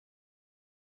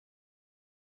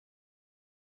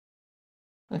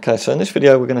Okay, so in this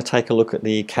video we're going to take a look at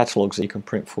the catalogues that you can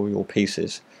print for your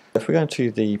pieces. If we go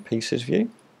into the pieces view,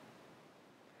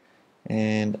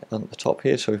 and on the top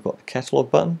here, so we've got the catalogue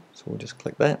button, so we'll just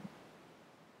click that.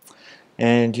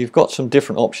 And you've got some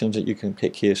different options that you can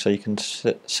pick here, so you can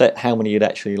set how many you'd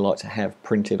actually like to have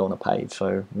printed on a page,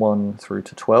 so 1 through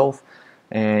to 12,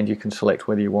 and you can select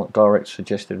whether you want direct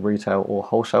suggested retail or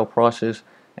wholesale prices,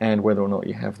 and whether or not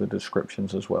you have the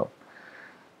descriptions as well.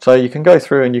 So you can go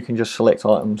through and you can just select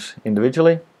items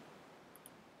individually,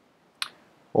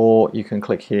 or you can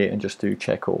click here and just do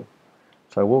check all.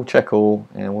 So we'll check all,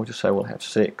 and we'll just say we'll have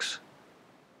 6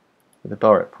 with a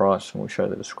direct price, and we'll show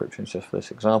the descriptions just for this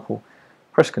example.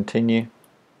 Press continue,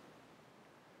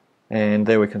 and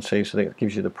there we can see, so that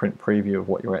gives you the print preview of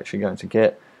what you're actually going to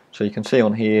get. So you can see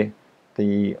on here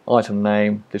the item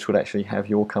name. This would actually have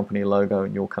your company logo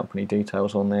and your company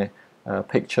details on there.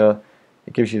 Picture.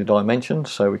 It gives you the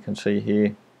dimensions, so we can see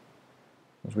here,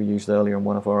 as we used earlier in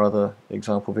one of our other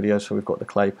example videos, so we've got the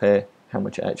clay pair, how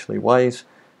much it actually weighs,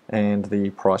 and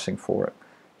the pricing for it.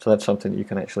 So that's something that you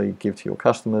can actually give to your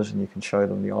customers, and you can show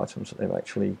them the items that they've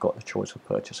actually got the choice of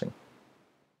purchasing.